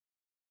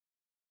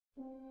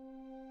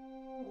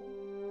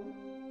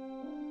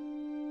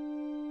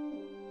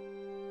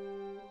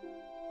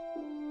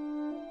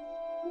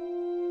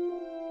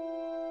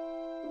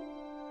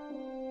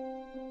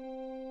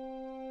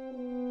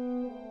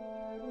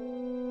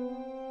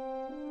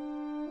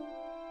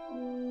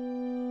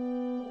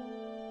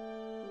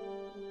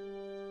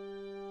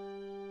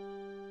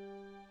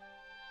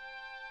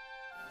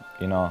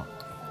You know,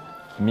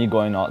 me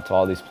going out to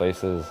all these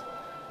places,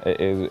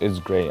 it's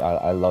great.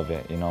 I love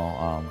it, you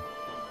know.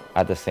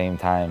 At the same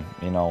time,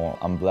 you know,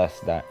 I'm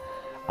blessed that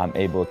I'm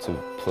able to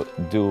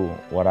do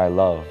what I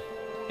love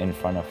in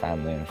front of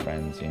family and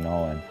friends, you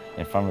know, and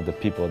in front of the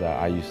people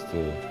that I used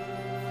to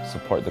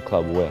support the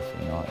club with,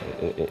 you know.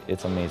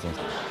 It's amazing.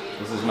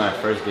 This is my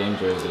first game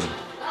jersey,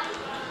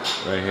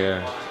 right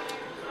here,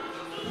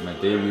 my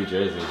debut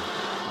jersey.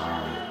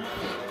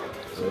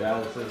 So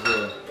yeah, this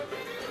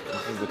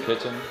is the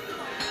kitchen.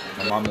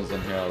 My mom is in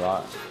here a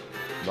lot,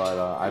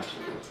 but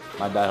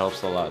my dad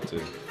helps a lot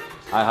too.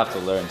 I have to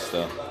learn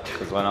still,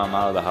 because when I'm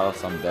out of the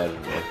house, I'm dead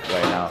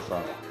right now.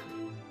 So.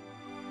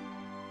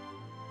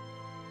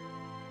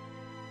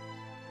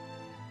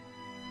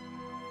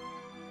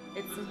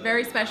 It's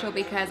very special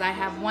because I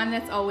have one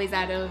that's always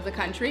out of the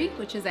country,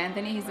 which is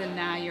Anthony. He's in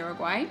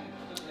Uruguay.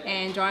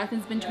 And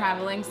Jonathan's been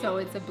traveling, so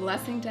it's a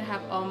blessing to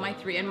have all my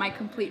three and my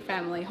complete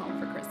family home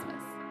for Christmas.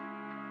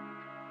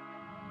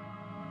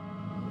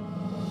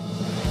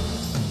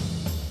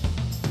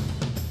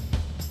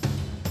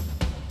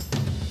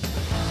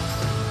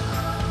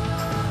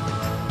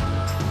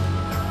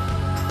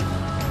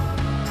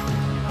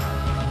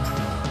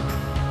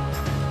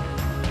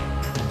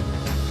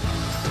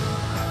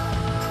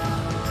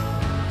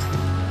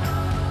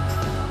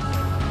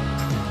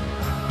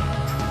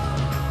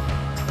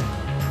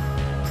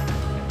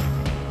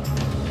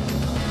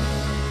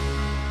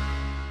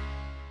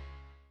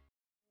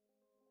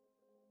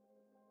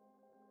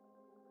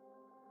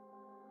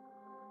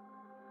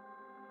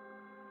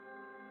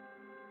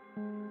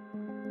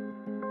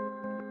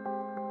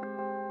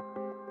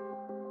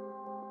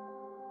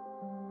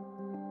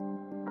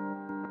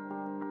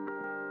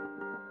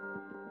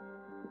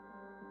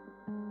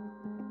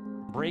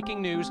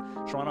 Breaking news,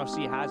 Toronto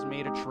FC has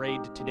made a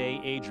trade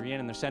today, Adrian,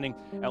 and they're sending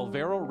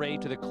Alvaro Rey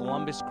to the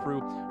Columbus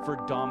Crew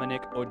for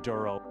Dominic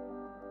Oduro.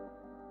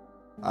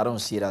 I don't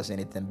see it as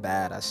anything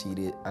bad. I see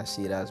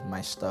it as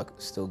my stock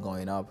still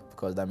going up,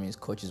 because that means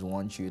coaches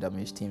want you, that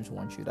means teams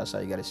want you. That's how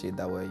you gotta see it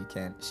that way. You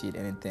can't see it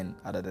anything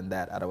other than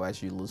that,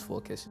 otherwise you lose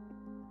focus.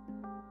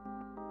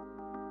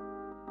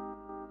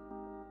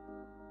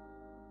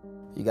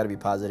 You gotta be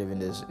positive in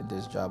this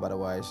job,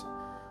 otherwise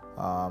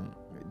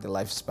the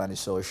lifespan is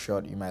so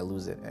short, you might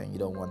lose it, and you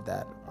don't want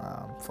that.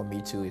 For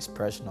me too, it's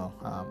personal.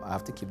 I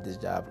have to keep this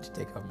job to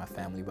take care of my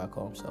family back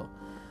home, so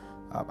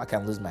I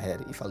can't lose my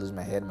head. If I lose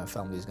my head, my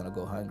family is gonna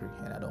go hungry,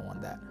 and I don't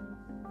want that.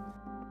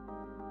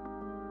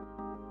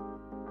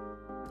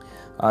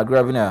 I grew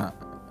up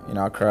in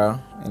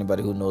Accra.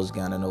 Anybody who knows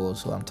Ghana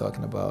knows who I'm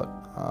talking about.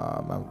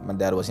 My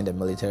dad was in the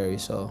military,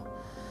 so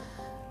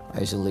I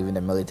used to live in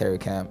the military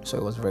camp, so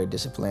it was very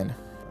disciplined.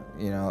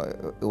 You know,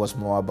 it was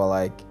more about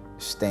like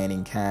staying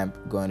in camp,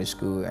 going to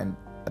school, and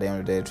at the end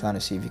of the day, trying to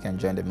see if you can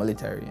join the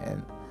military.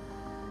 And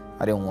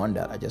I didn't want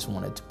that. I just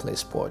wanted to play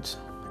sports.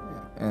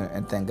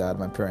 And thank God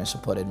my parents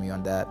supported me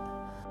on that.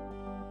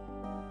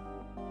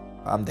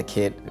 I'm the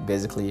kid,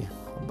 basically,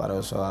 but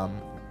also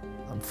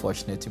I'm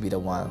fortunate to be the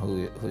one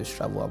who's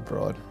traveled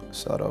abroad,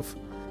 sort of.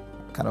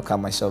 Kind of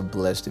count myself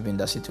blessed to be in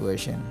that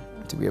situation,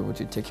 to be able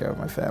to take care of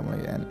my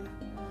family, and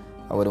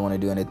I wouldn't want to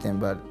do anything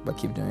but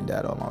keep doing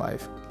that all my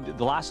life.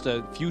 The last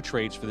few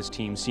trades for this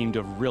team seem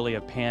to really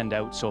have panned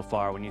out so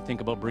far. When you think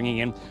about bringing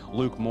in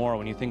Luke Moore,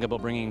 when you think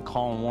about bringing in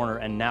Colin Warner,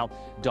 and now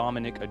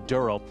Dominic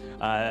Oduro,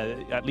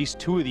 at least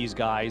two of these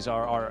guys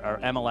are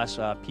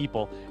MLS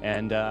people,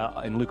 and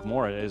Luke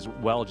Moore as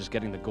well, just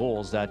getting the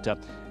goals, that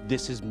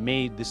this has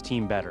made this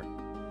team better.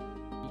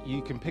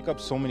 You can pick up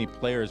so many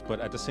players, but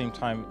at the same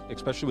time,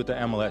 especially with the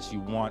MLS,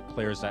 you want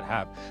players that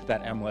have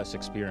that MLS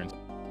experience.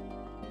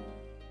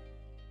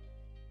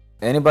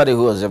 Anybody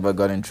who has ever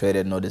gotten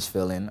traded know this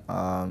feeling.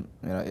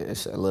 You know,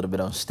 it's a little bit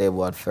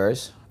unstable at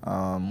first.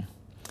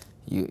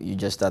 You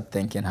just start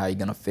thinking how you're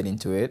gonna fit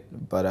into it.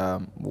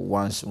 But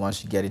once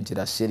you get into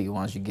that city,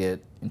 once you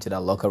get into that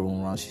locker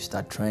room, once you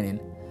start training,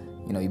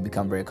 you know, you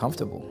become very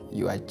comfortable.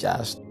 You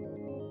adjust.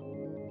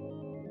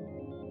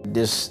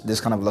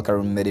 This kind of locker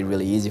room made it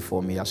really easy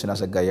for me. As soon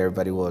as I got here,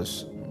 everybody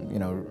was, you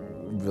know,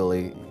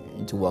 really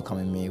into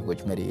welcoming me,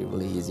 which made it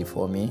really easy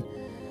for me.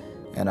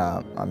 And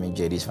I mean,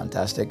 JD's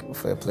fantastic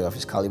for a player of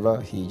his caliber.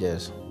 He's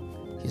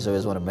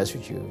always want to mess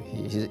with you.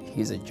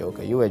 He's a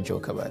joker. You were a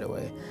joker, by the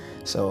way.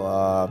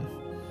 So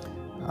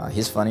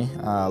he's funny.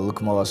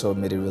 Luke Moore also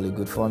made it really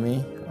good for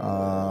me.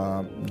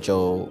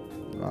 Joe,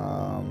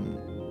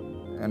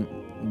 and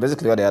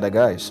basically all the other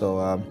guys.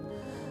 So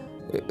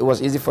it was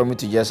easy for me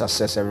to just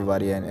assess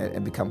everybody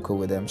and become cool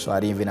with them. So I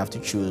didn't even have to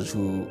choose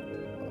who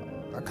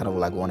I kind of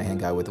like want to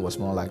hang out with. It was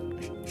more like,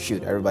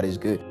 shoot, everybody's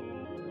good.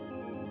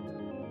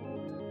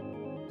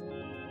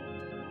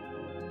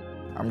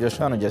 I'm just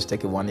trying to just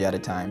take it one day at a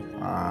time.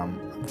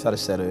 I'm trying to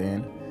settle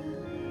in.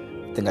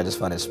 I think I just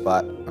found a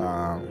spot.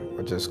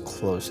 We're just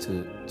close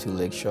to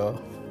Lakeshore,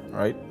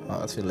 right?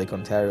 To Lake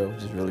Ontario,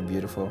 which is really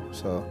beautiful.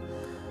 So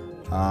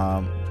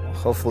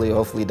hopefully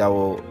that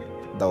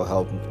will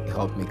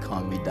help me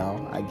calm me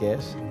down, I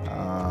guess.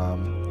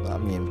 I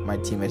mean, my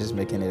teammates is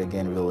making it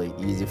again really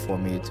easy for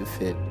me to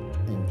fit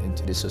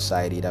into the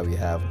society that we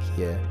have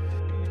here.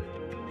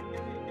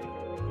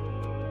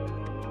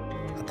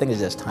 I think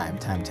it's just time.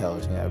 Time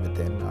tells you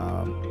everything.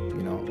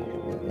 You know,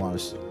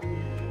 once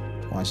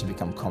you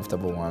become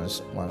comfortable,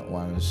 once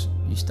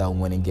you start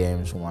winning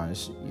games,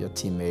 once your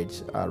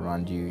teammates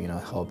around you, you know,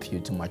 help you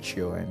to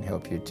mature and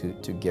help you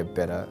to get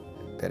better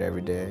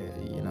every day.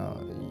 You know,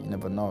 you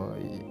never know.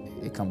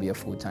 It can be a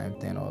full-time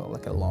thing or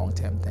like a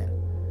long-term thing.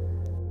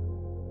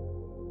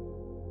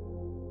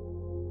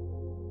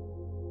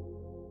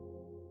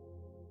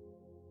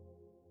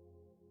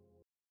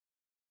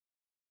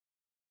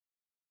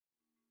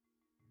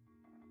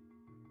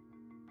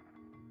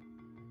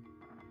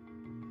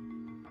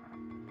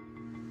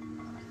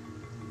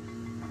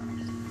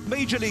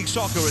 Major League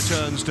Soccer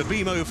returns to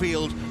BMO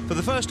Field for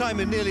the first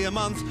time in nearly a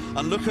month,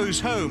 and look who's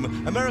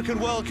home, American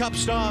World Cup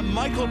star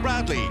Michael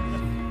Bradley.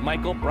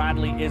 Michael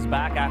Bradley is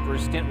back after a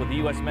stint with the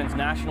U.S. men's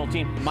national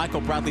team.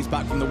 Michael Bradley's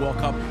back from the World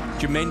Cup.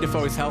 Jermaine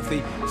Defoe is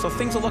healthy, so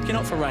things are looking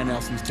up for Ryan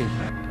Nelson's team.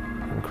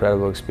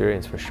 Incredible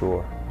experience for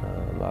sure.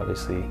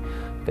 Obviously,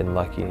 been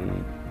lucky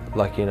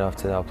enough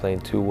to now play in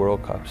 2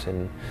 World Cups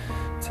and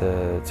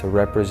to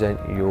represent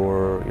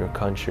your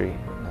country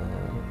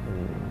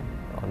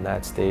on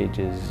that stage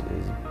is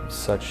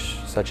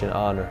such an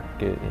honor.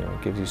 It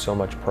gives you so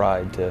much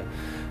pride to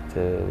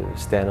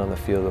stand on the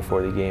field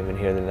before the game and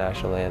hear the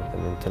national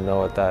anthem, and to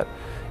know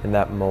in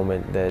that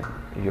moment that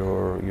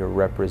you're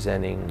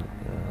representing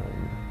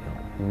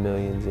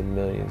millions and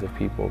millions of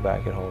people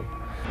back at home.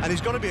 And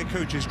it's got to be a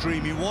coach's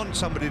dream. You want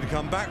somebody to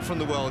come back from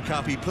the World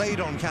Cup. He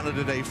played on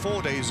Canada Day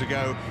 4 days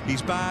ago.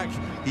 He's back.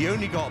 He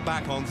only got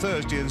back on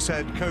Thursday and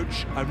said,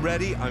 "Coach, I'm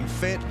ready, I'm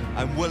fit,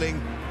 I'm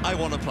willing, I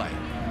want to play."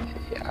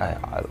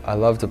 I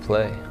love to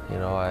play. You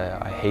know,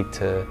 I hate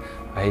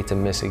to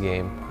miss a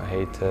game. I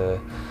hate to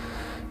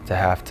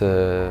have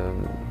to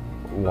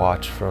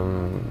watch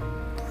from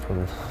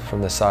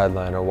the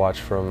sideline or watch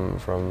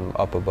from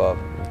up above.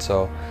 And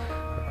so,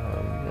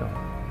 you know,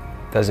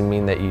 doesn't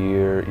mean that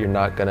you're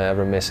not gonna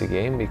ever miss a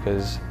game,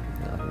 because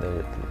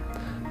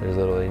there's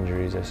little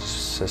injuries, there's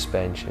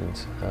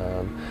suspensions,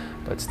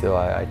 but still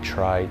I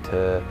try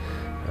to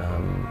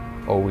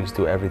always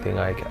do everything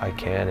I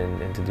can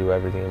and to do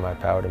everything in my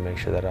power to make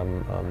sure that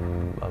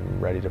I'm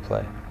ready to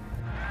play.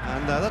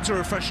 And that's a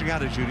refreshing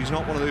attitude. He's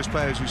not one of those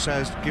players who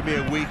says, "Give me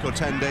a week or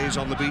 10 days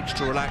on the beach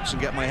to relax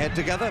and get my head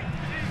together.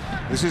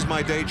 This is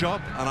my day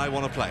job and I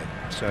want to play."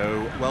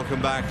 So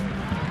welcome back,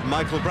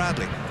 Michael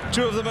Bradley.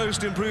 2 of the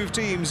most improved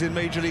teams in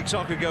Major League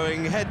Soccer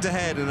going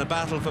head-to-head in a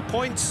battle for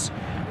points,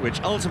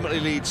 which ultimately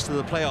leads to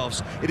the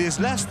playoffs. It is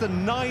less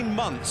than 9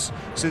 months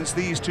since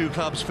these 2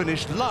 clubs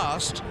finished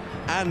last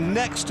and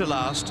next to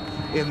last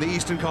in the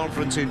Eastern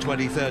Conference in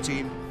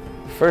 2013.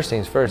 First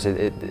things first,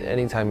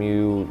 anytime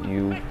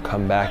you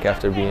come back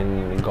after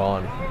being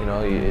gone, you know,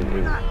 it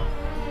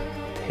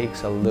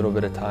takes a little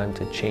bit of time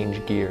to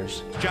change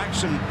gears.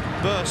 Jackson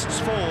bursts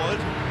forward,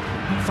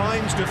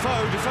 finds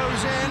Defoe,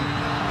 Defoe's in.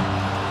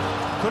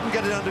 Couldn't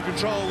get it under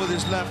control with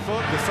his left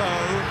foot.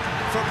 Defoe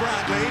for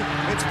Bradley.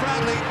 It's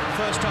Bradley.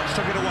 First touch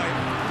took it away.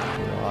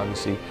 You know,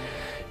 obviously,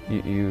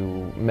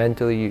 you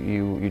mentally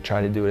you try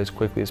to do it as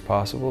quickly as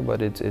possible,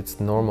 but it's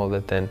normal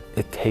that then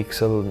it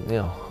takes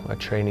a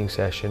training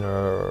session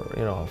or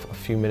a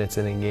few minutes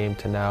in a game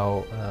to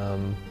now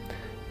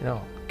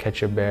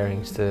catch your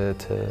bearings to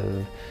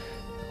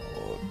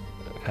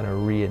kind of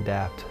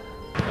readapt.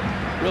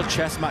 Real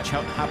chess match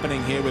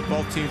happening here, with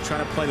both teams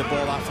trying to play the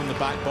ball out from the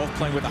back, both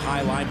playing with the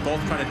high line,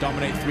 both trying to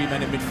dominate 3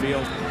 men in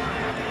midfield.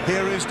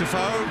 Here is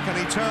Defoe. Can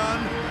he turn?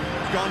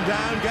 He's gone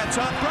down, gets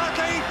up.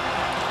 Bradley!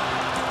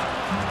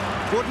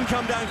 Wouldn't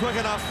come down quick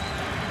enough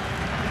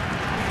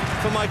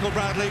for Michael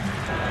Bradley.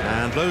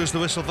 And blows the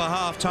whistle for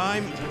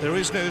half-time. There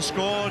is no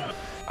score.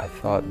 I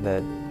thought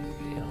that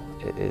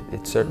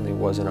it certainly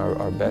wasn't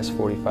our best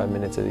 45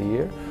 minutes of the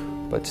year,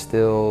 but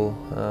still,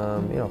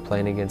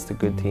 playing against a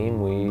good team,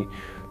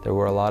 there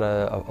were a lot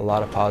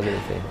of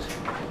positive things.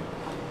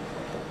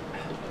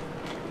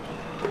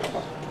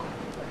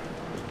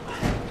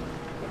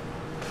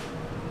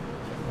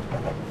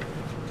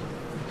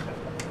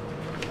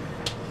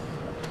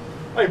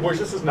 Hey boys,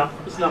 this is enough.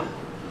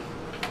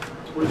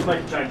 We'll just make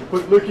a change.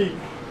 We'll put Lukey,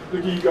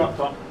 you go up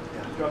top.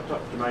 You go up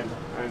top, Jermaine,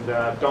 and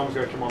Dom's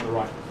going to come on the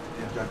right.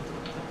 Okay.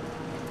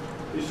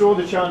 You saw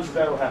the chances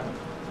that will happen.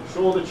 You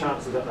saw the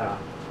chances that they are.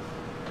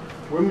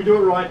 When we do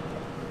it right,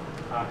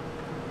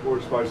 we'll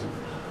expose them.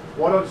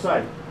 What I'd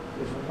say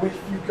is, if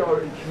you go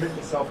and commit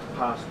yourself to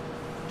pass,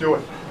 do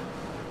it.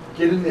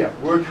 Get in there,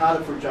 work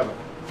harder for each other.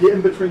 Get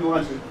in between the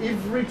lines, because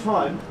every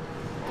time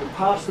we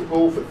pass the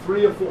ball for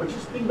 3 or 4, and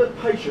just being a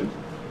bit patient,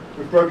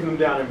 we've broken them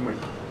down, haven't we?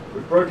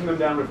 We've broken them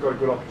down, we've got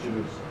good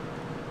opportunities.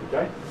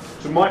 Okay?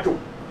 So Michael,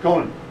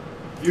 Colin,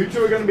 you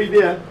two are going to be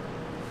there.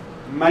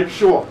 Make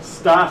sure,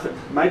 start it.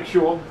 Make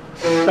sure,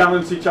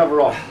 balance each other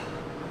off.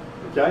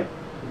 Okay?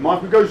 If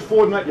Michael goes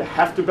forward in that, you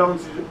have to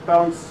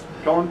balance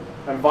Colin,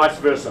 and vice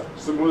versa.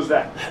 Simple as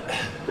that.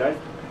 Okay?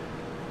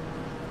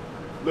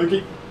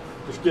 Lukey,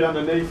 just get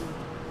underneath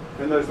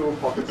in those little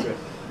pockets there.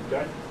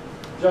 Okay?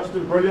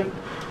 Justin, brilliant.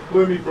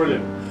 Bloomy,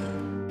 brilliant.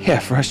 Yeah,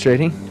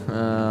 frustrating.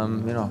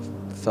 You know,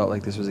 felt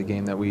like this was a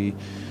game that we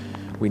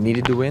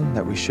needed to win,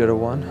 that we should have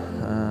won,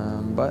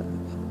 but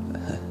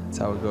that's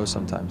how it goes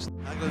sometimes.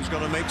 England's got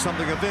to make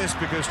something of this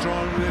because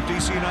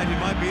DC United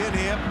might be in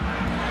here.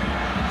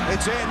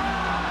 It's in.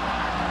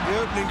 The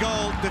opening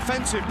goal,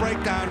 defensive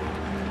breakdown.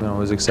 You know, I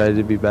was excited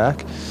to be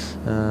back.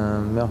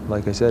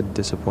 Like I said,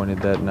 disappointed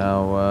that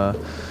now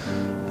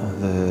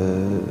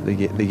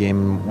the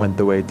game went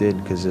the way it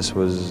did, because this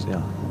was, you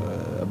know,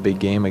 a big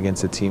game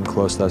against a team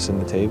close to us in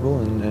the table,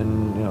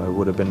 and you know, it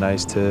would have been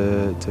nice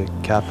to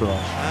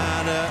capitalize.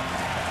 And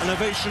an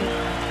ovation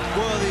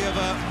worthy of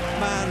a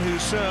man who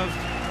served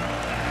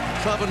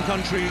club and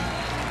country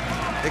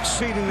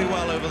exceedingly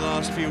well over the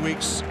last few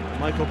weeks.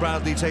 Michael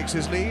Bradley takes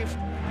his leave.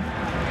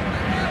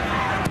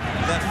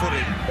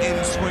 Left-footed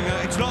in swinger.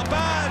 It's not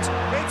bad.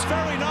 It's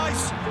very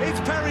nice. It's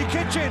Perry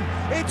Kitchen.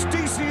 It's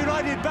DC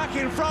United back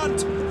in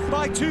front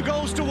by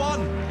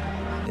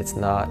 2-1. It's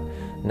not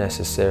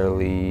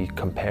necessarily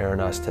comparing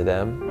us to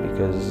them,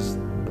 because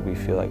we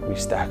feel like we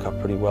stack up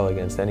pretty well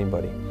against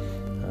anybody,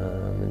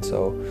 and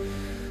so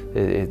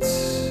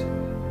it's,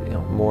 you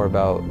know, more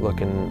about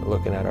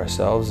looking at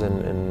ourselves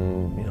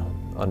and you know,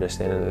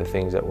 understanding the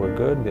things that we're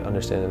good,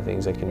 understanding the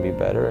things that can be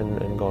better,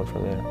 and going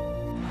from there.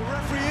 The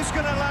referee is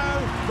going to allow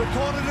the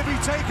corner to be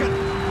taken.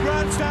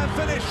 Grandstand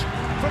finish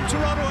from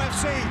Toronto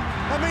FC.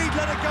 Hamid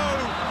let it go.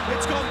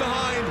 It's gone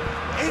behind.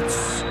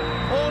 It's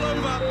all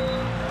over.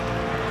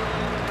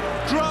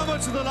 Drama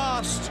to the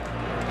last.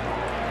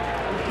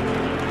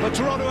 But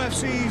Toronto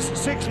FC's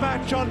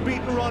 6-match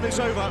unbeaten run is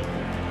over.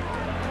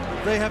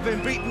 They have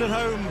been beaten at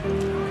home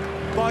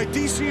by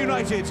DC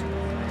United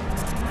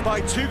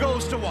by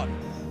 2-1.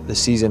 The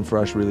season for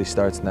us really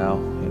starts now.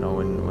 You know,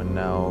 when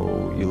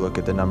now you look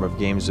at the number of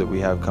games that we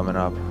have coming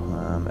up,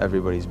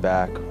 everybody's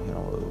back. You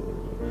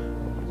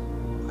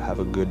know, have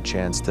a good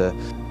chance to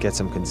get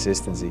some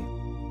consistency.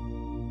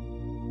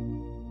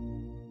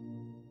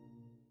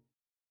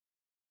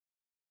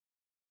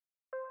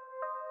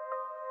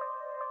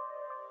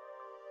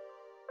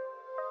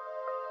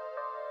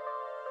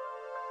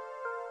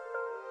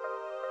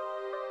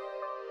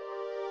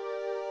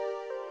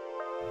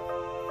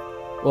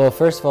 Well,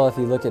 first of all, if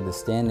you look at the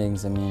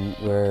standings, I mean,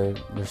 we're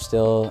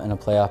still in a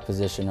playoff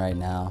position right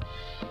now.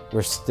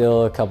 We're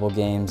still a couple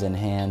games in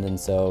hand, and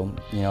so,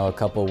 you know, a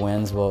couple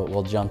wins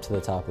we'll jump to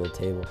the top of the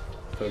table.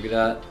 Polka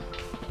dot,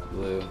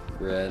 blue,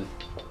 red.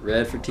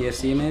 Red for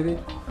TFC maybe?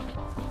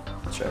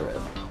 Let's try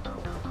red.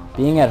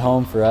 Being at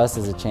home for us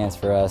is a chance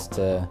for us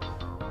to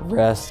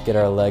rest, get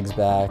our legs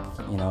back.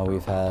 You know,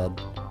 we've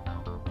had,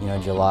 you know,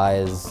 July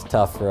is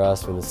tough for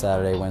us with a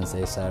Saturday, Wednesday,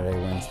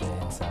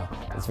 and so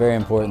it's very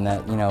important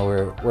that, you know,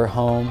 we're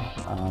home,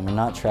 we're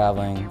not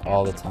traveling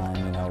all the time,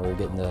 you know, we're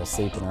getting to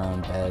sleep in our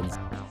own beds.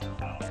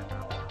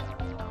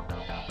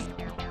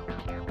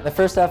 The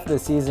first half of the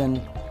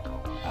season,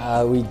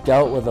 we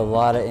dealt with a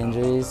lot of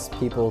injuries,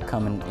 people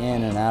coming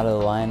in and out of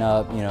the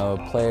lineup, you know,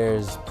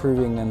 players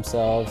proving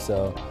themselves,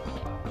 so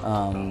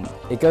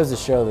it goes to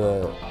show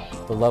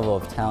the level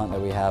of talent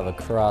that we have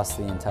across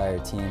the entire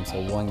team,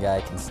 so one guy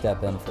can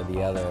step in for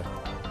the other.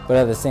 But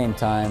at the same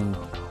time,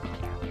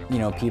 you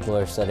know, people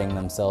are setting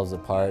themselves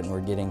apart, and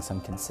we're getting some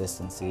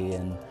consistency,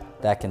 and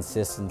that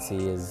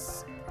consistency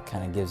is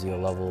kind of gives you a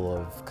level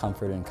of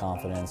comfort and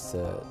confidence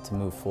to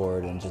move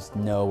forward and just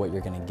know what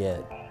you're going to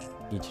get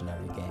each and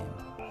every game.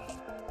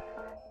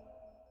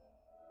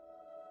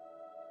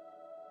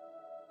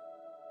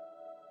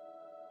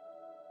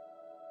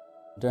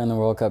 During the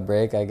World Cup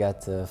break, I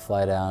got to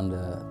fly down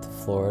to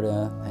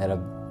Florida. I had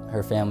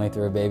her family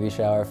threw a baby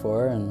shower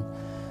for her, and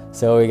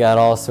so we got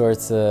all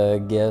sorts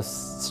of gifts,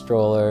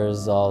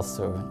 strollers,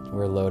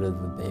 we're loaded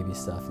with baby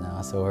stuff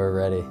now, so we're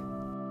ready.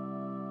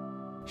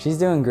 She's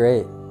doing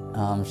great.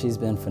 She's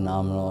been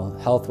phenomenal.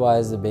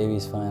 Health-wise, the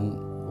baby's fine,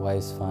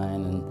 wife's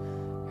fine,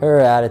 and her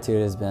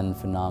attitude has been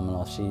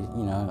phenomenal. She,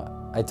 you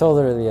know, I told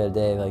her the other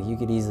day, like, you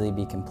could easily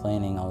be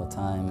complaining all the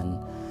time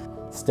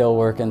and still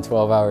working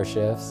 12-hour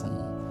shifts, and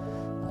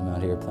I'm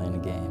out here playing a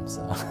game,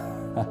 so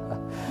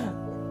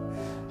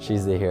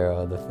she's the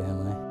hero of the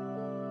family.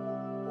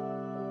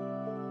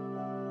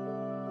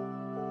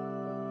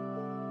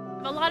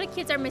 A lot of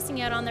kids are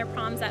missing out on their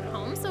proms at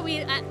home, so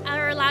we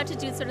are allowed to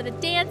do sort of the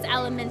dance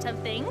element of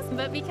things.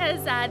 But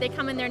because they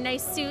come in their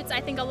nice suits,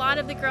 I think a lot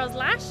of the girls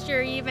last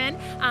year even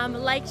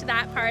liked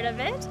that part of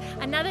it.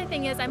 Another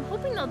thing is I'm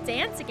hoping they'll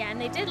dance again.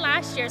 They did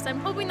last year, so I'm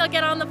hoping they'll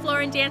get on the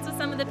floor and dance with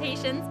some of the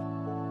patients.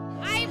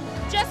 I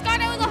just got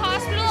out of the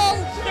hospital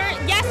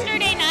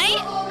yesterday night.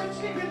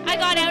 I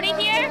got out of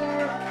here,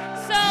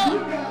 so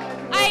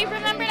I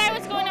remembered I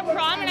was going to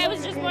prom and I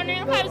was just wondering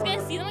if I was going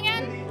to see them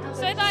again.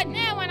 So I thought,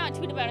 nah, why not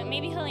tweet about it?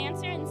 Maybe he'll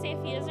answer and say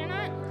if he is or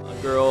not.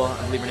 girl,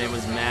 I believe her name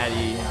was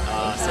Maddie,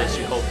 said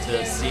she hoped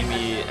to see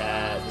me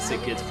at the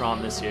Sick Kids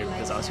prom this year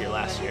because I was here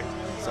last year.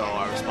 So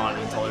I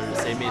responded and told her to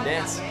save me a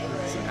dance.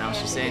 So now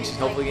she's saying she's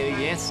hopefully gonna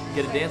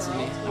get a dance with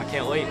me. I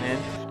can't wait,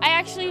 man. I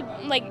actually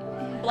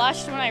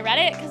blushed when I read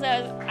it because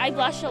I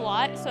blushed a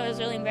lot, so it was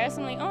really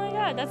embarrassing. I'm like, oh my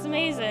god, that's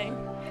amazing.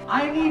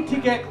 I need to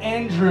get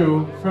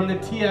Andrew from the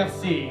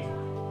TFC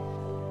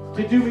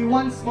to do me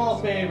one small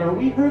favor.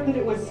 We heard that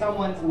it was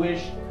someone's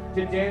wish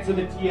to dance with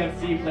a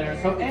TFC player.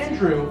 So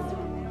Andrew,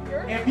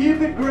 if you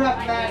could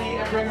grab Maddie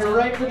and bring her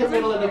right to the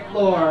middle of the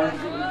floor.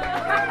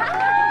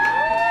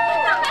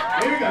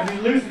 Here we go,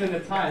 he's loosening the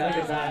tie, look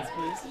at that.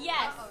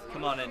 Yes.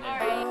 Come on in.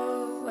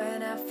 Oh,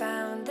 when I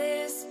found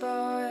this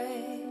boy,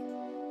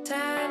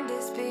 turned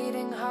his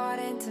beating heart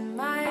into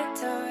my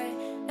toy,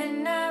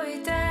 and now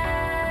he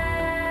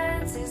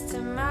dances to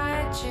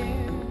my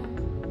tune.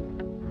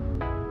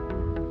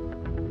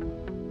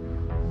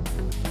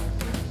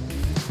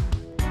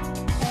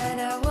 And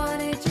I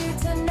wanted you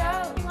to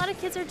know. A lot of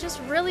kids are just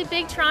really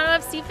big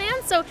Toronto FC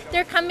fans, so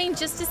they're coming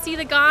just to see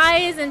the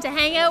guys and to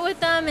hang out with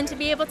them and to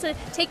be able to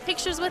take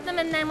pictures with them,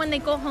 and then when they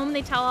go home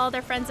they tell all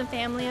their friends and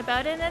family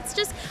about it, and it's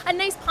just a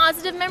nice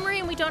positive memory,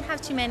 and we don't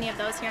have too many of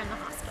those here in the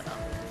hospital.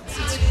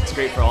 It's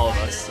great for all of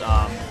us.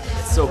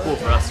 It's so cool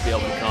for us to be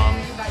able to come.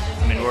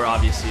 I mean, we're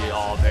obviously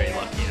all very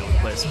lucky, we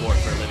play a sport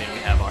for a living, we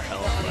have our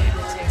health,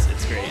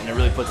 it's great, and it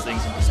really puts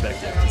things in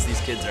perspective because these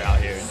kids are out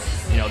here and,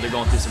 they're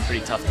going through some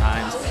pretty tough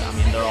times, but I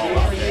mean, they're all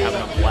out there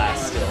having a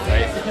blast still,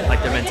 right?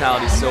 Like, their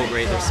mentality is so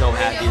great, they're so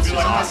happy, it's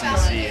just awesome to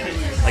see, and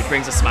it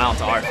brings a smile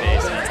to our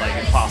face, and it's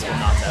impossible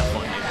not to have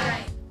fun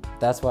here.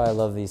 That's why I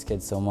love these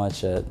kids so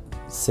much at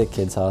Sick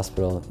Kids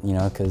Hospital,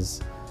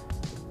 because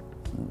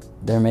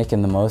they're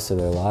making the most of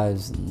their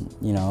lives.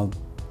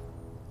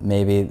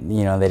 Maybe,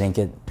 they didn't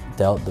get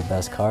dealt the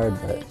best card,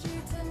 but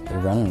they're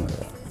running with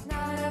it.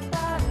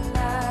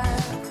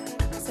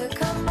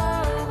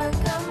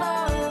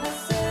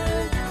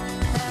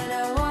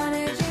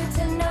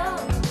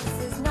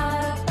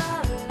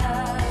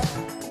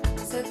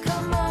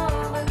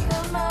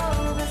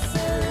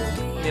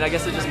 I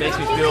guess it just makes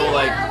me feel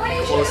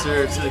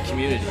closer to the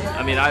community.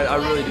 I mean, I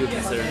really do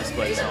consider this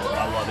place home.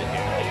 I love it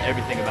here,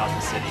 everything about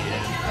the city,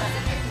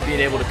 and being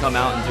able to come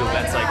out and do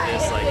events like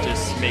this,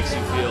 just makes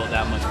you feel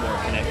that much more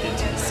connected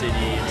to the city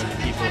and to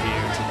the people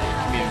here, to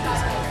the community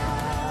as well.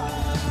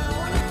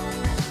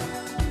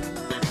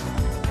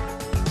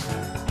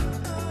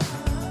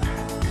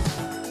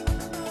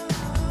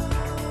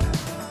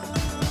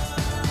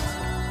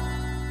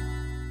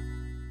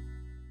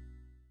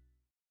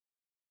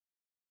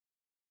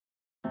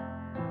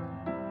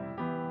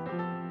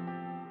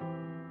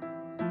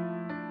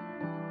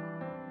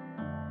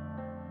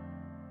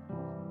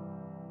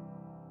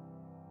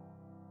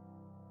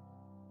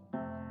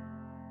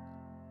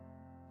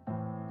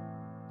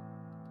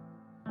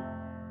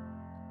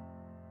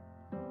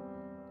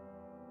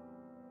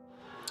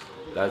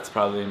 That's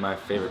probably my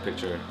favorite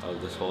picture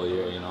of this whole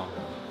year,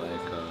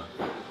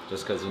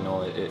 just because,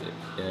 it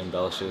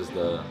embellishes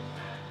the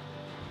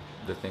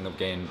thing of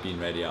being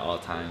ready at all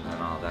times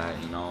and all that,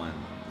 and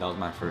that was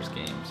my first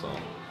game, so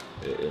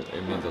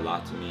it means a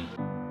lot to me.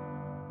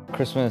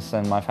 Christmas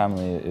and my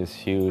family is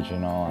huge,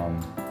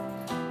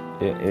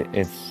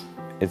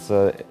 it's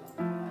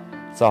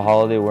a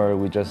holiday where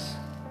we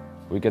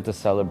get to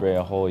celebrate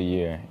a whole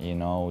year,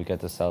 we get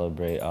to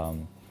celebrate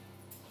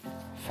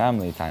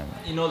family time.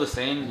 The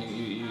saying,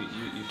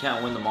 you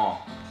can't win them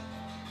all.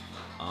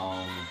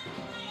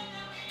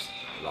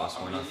 Lost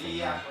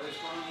 1-0.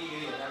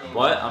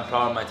 But I'm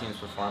proud of my team's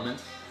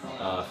performance.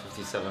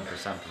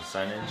 57%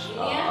 percentage,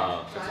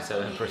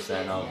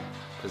 57% of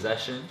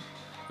possession.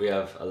 We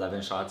have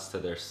 11 shots to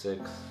their 6.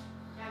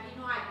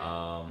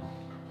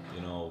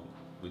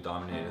 We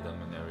dominated them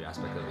in every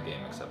aspect of the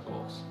game except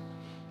goals.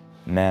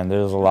 Man,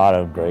 there's a lot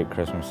of great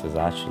Christmases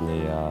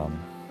actually.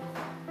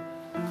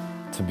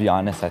 To be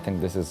honest, I think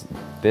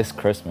this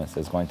Christmas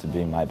is going to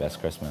be my best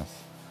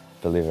Christmas,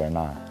 believe it or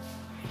not.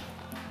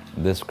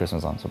 This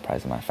Christmas I'm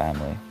surprising my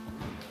family.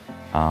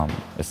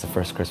 It's the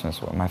first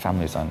Christmas where my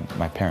family's done,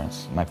 my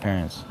parents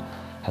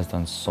has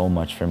done so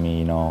much for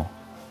me,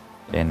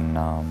 in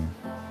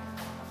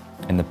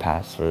the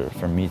past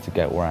for me to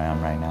get where I am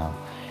right now.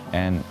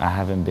 And I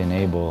haven't been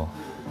able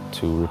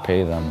to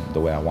repay them the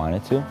way I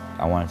wanted to.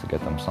 I wanted to get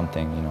them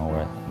something,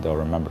 where they'll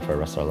remember for the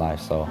rest of their life.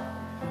 So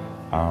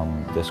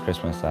this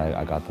Christmas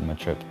I got them a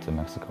trip to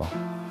Mexico,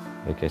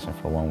 vacation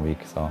for 1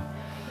 week. So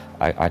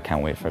I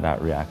can't wait for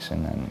that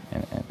reaction,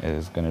 and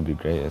it's gonna be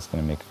great. It's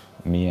gonna make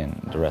me and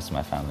the rest of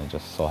my family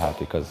just so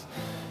happy because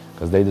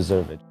they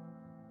deserve it.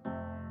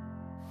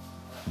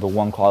 The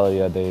one quality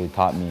that they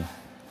taught me,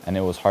 and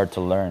it was hard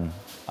to learn,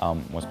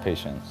 was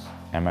patience.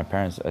 And my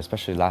parents,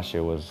 especially last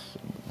year, was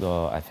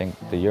I think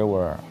the year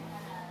where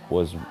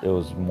it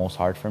was most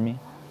hard for me.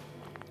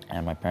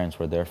 And my parents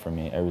were there for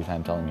me every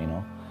time, telling me,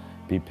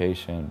 be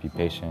patient, be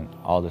patient.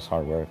 All this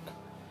hard work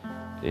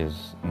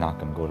is not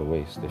gonna go to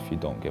waste if you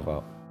don't give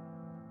up.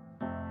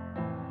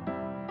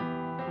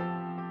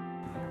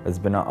 It's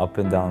been an up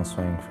and down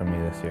swing for me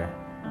this year.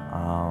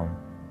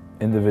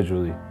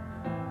 Individually,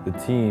 the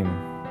team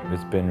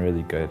has been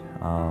really good.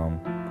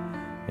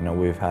 You know,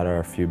 we've had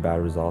our few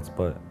bad results,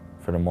 but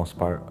for the most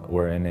part,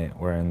 we're in it.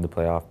 We're in the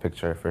playoff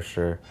picture for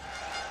sure.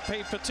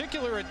 Paid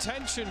particular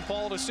attention,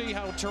 Paul, to see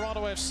how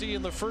Toronto FC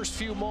in the first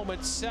few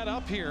moments set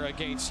up here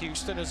against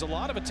Houston, as a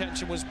lot of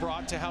attention was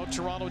brought to how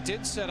Toronto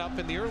did set up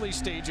in the early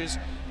stages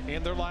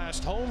in their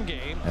last home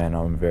game. And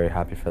I'm very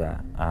happy for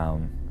that.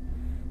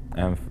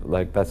 And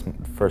like, that's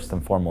first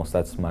and foremost,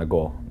 that's my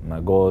goal. My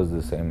goal is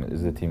the same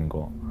as the team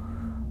goal.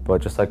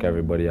 But just like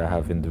everybody, I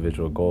have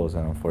individual goals,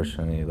 and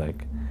unfortunately,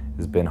 like,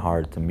 it's been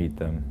hard to meet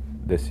them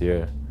this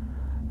year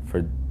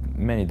for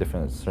many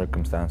different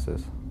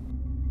circumstances.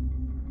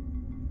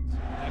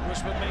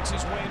 Englishman makes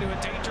his way to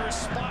a dangerous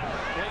spot,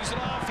 lays it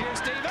off.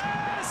 Here's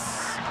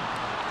Davis!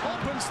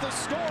 Opens the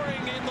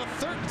scoring in the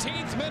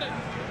 13th minute.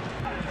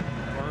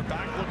 We're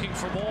back looking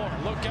for more.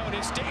 Look out,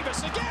 it's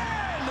Davis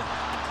again!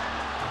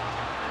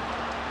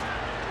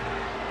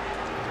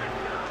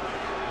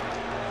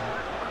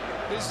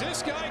 Is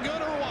this guy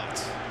good or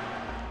what?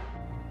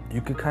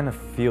 You could kind of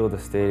feel the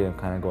stadium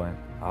kind of going,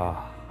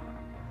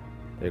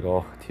 there you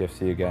go,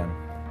 TFC again.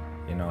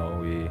 You know,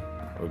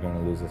 we're going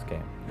to lose this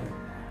game.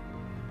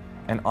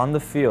 And on the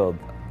field,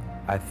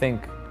 I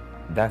think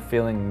that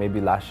feeling maybe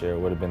last year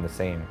would have been the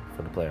same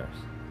for the players.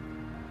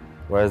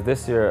 Whereas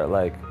this year,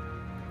 like,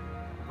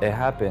 it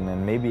happened,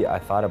 and maybe I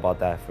thought about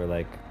that for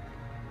like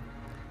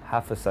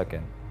half a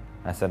second.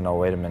 I said, no,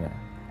 wait a minute.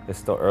 It's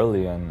still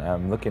early, and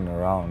I'm looking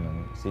around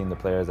and seeing the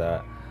players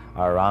that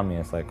are around me.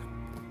 It's like,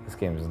 this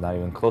game is not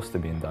even close to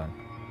being done.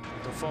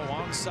 Defoe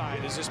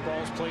onside as this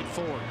ball's played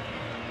forward.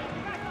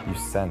 You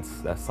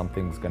sense that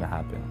something's gonna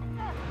happen.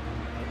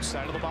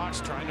 Side of the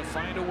box, trying to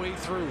find a way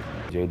through.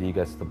 JD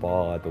gets the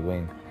ball at the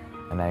wing,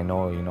 and I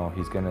know, you know,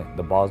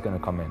 the ball's gonna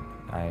come in.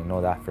 I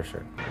know that for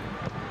sure.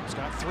 He's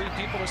got three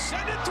people to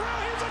send it through.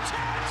 Here's a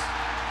chance!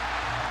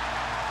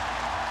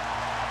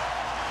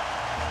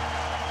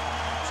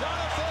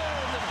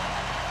 Jonathan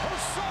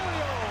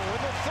Osorio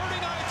in the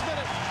 39th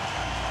minute.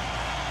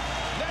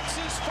 That's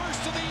his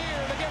first of the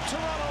year to get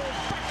Toronto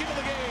back into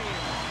the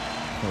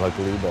game.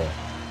 Luckily,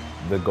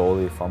 the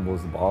goalie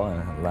fumbles the ball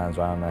and it lands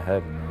right on my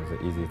head, and it was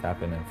an easy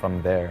tap in. And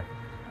from there,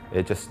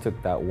 it just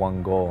took that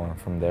one goal, and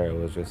from there it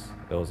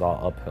was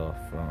all uphill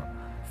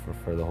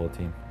for the whole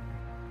team.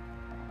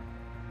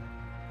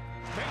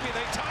 Maybe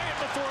they tie it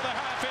before the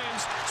half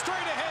ends.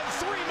 Straight ahead,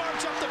 three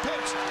march up the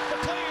pitch. The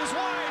play is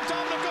wide.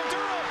 Dominic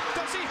Oduro,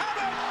 does he have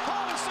it?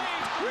 Hall is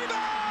saved.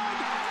 Rebound!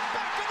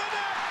 Back of the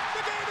net.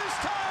 The game is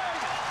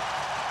tied.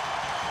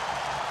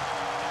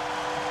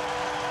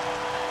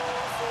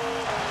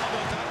 How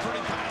about that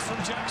pretty pass from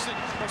Jackson?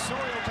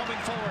 Osorio coming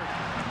forward.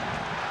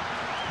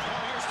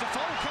 Oh, here's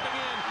Defoe coming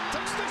in.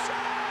 Takes the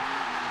shot.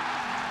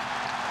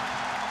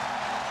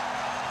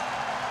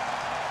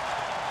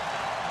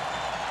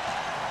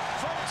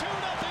 From 2-0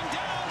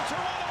 down,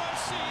 Toronto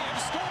FC have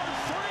scored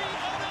 3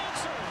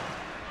 unanswered.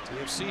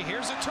 TFC,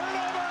 here's a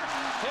turnover.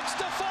 It's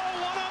Defoe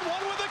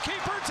one-on-one with the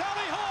keeper,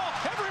 Tally Hall.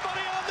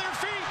 Everybody on their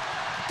feet.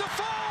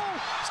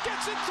 Defoe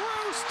gets it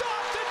through,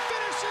 stopped, and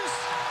finishes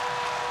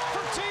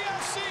for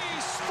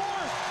TFC's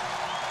 4th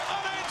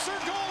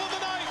unanswered goal of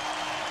the night.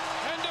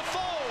 And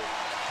Defoe,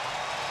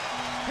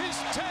 his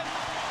 10th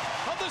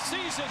of the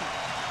season.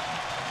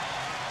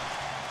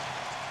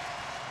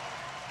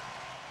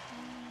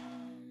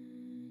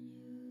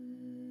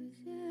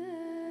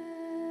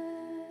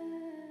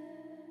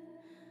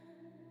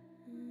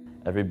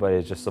 Everybody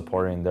is just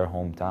supporting their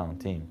hometown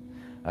team.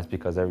 That's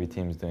because every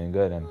team is doing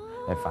good, and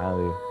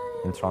finally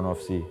in Toronto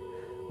FC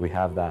we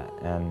have that,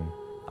 and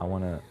I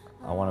want to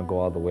go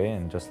all the way,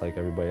 and just like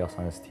everybody else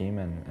on this team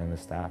and the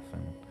staff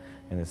and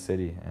in the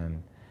city,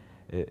 and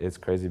it's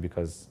crazy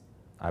because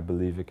I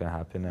believe it can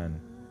happen,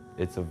 and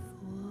it's a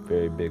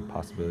very big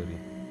possibility.